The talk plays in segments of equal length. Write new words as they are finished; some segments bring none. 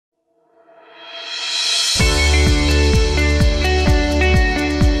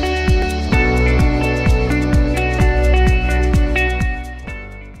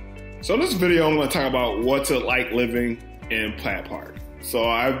video, I'm going to talk about what's it like living in Platt Park. So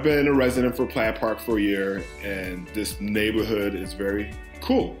I've been a resident for Platt Park for a year, and this neighborhood is very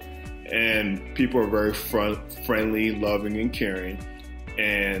cool. And people are very friendly, loving, and caring.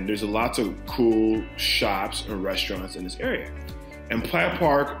 And there's lots of cool shops and restaurants in this area. And Platt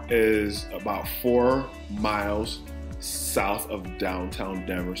Park is about 4 miles south of downtown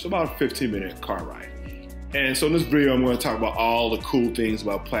Denver, so about a 15-minute car ride. And so in this video, I'm going to talk about all the cool things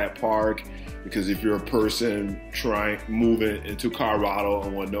about Platt Park, because if you're a person moving into Colorado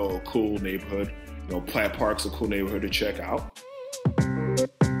and want to know a cool neighborhood, Platt Park's a cool neighborhood to check out.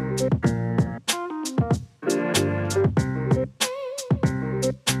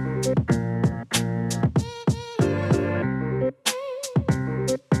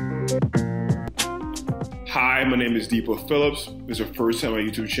 Hi, my name is dipo.phillips. If this is your first time on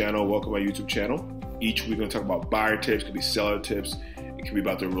my YouTube channel, welcome to my YouTube channel. Each week we're going to talk about buyer tips, it could be seller tips, it could be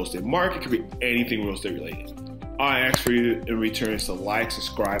about the real estate market, it could be anything real estate related. All I ask for you in return is to like,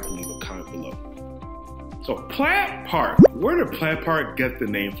 subscribe, and leave a comment below. So Platt Park, where did Platt Park get the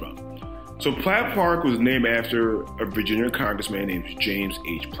name from? So Platt Park was named after a Virginia congressman named James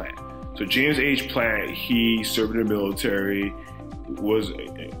H. Platt. So James H. Platt, he served in the military, was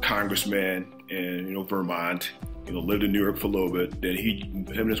a congressman in Vermont, lived in New York for a little bit. Then him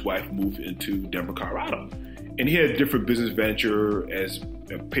and his wife moved into Denver, Colorado. And he had a different business venture as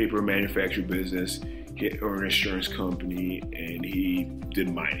a paper manufacturing business. He had an insurance company, and he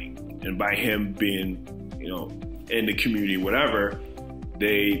did mining. And by him being, in the community, whatever,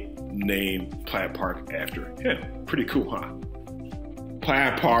 they named Platt Park after him. Pretty cool, huh?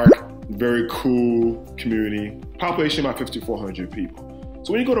 Platt Park, very cool community. Population about 5,400 people.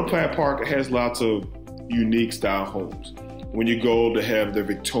 So when you go to Platt Park, it has lots of unique style homes. When you go to have the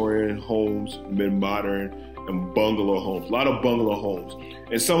Victorian homes, mid-modern, and bungalow homes, a lot of bungalow homes.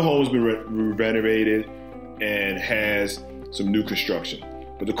 And some homes been renovated and has some new construction.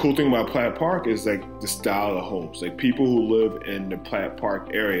 But the cool thing about Platt Park is like the style of homes. Like people who live in the Platt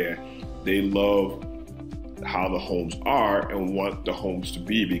Park area, they love how the homes are and want the homes to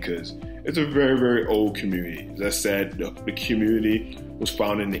be, because it's a very, very old community. As I said, the community was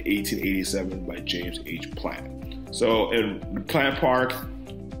founded in 1887 by James H. Platt. So in Platt Park,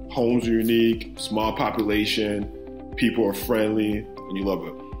 homes are unique, small population, people are friendly, and you love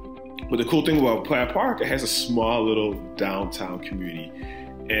it. But the cool thing about Platt Park, it has a small little downtown community.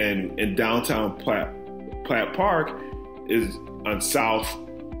 And in downtown Platt Park is on South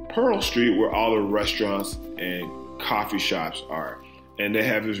Pearl Street, where all the restaurants and coffee shops are. And they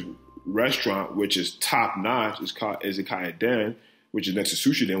have this restaurant, which is top notch. It's called Izakaya Den, which is next to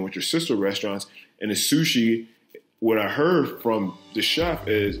Sushi Den, which are sister restaurants. And the sushi, what I heard from the chef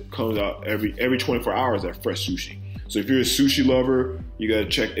is comes out every 24 hours at fresh sushi. So if you're a sushi lover, you gotta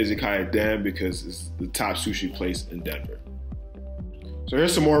check Izakaya Den because it's the top sushi place in Denver. So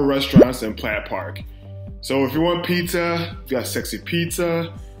here's some more restaurants in Platt Park. So if you want pizza, you got Sexy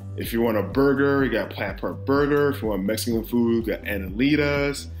Pizza. If you want a burger, you got Platt Park Burger. If you want Mexican food, you got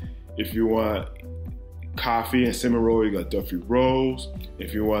Analitas. If you want coffee and cinnamon roll, you got Duffy Rolls.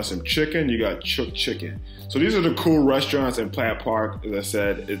 If you want some chicken, you got Chook Chicken. So these are the cool restaurants in Platt Park. As I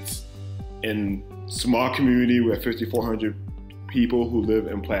said, it's in small community. We have 5,400 people who live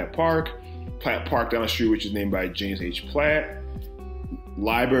in Platt Park. Platt Park down the street, which is named by James H. Platt.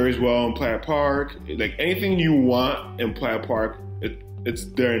 Library as well in Platt Park. Like anything you want in Platt Park, it's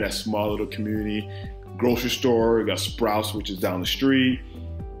there in that small little community. Grocery store, you got Sprouts, which is down the street,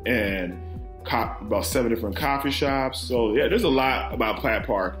 and about 7 different coffee shops. So yeah, there's a lot about Platt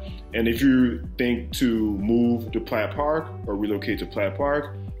Park. And if you think to move to Platt Park or relocate to Platt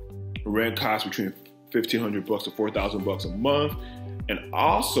Park, rent costs between $1,500 to $4,000 a month. And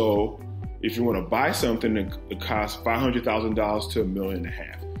also, if you want to buy something, it costs $500,000 to $1.5 million.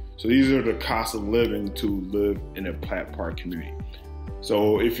 So these are the costs of living to live in a Platt Park community.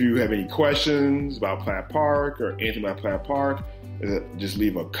 So if you have any questions about Platt Park or anything about Platt Park, just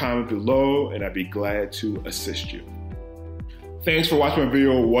leave a comment below and I'd be glad to assist you. Thanks for watching my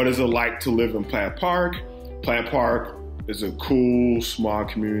video, What is it like to live in Platt Park? Platt Park is a cool, small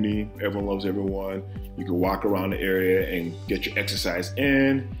community. Everyone loves everyone. You can walk around the area and get your exercise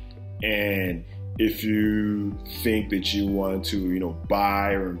in. And if you think that you want to,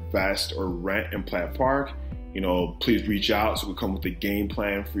 buy or invest or rent in Platt Park, please reach out so we come with a game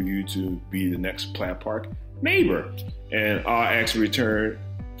plan for you to be the next Platt Park neighbor. And all I ask in return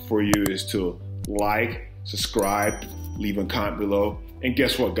for you is to like, subscribe, leave a comment below. And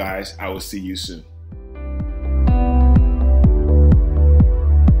guess what, guys? I will see you soon.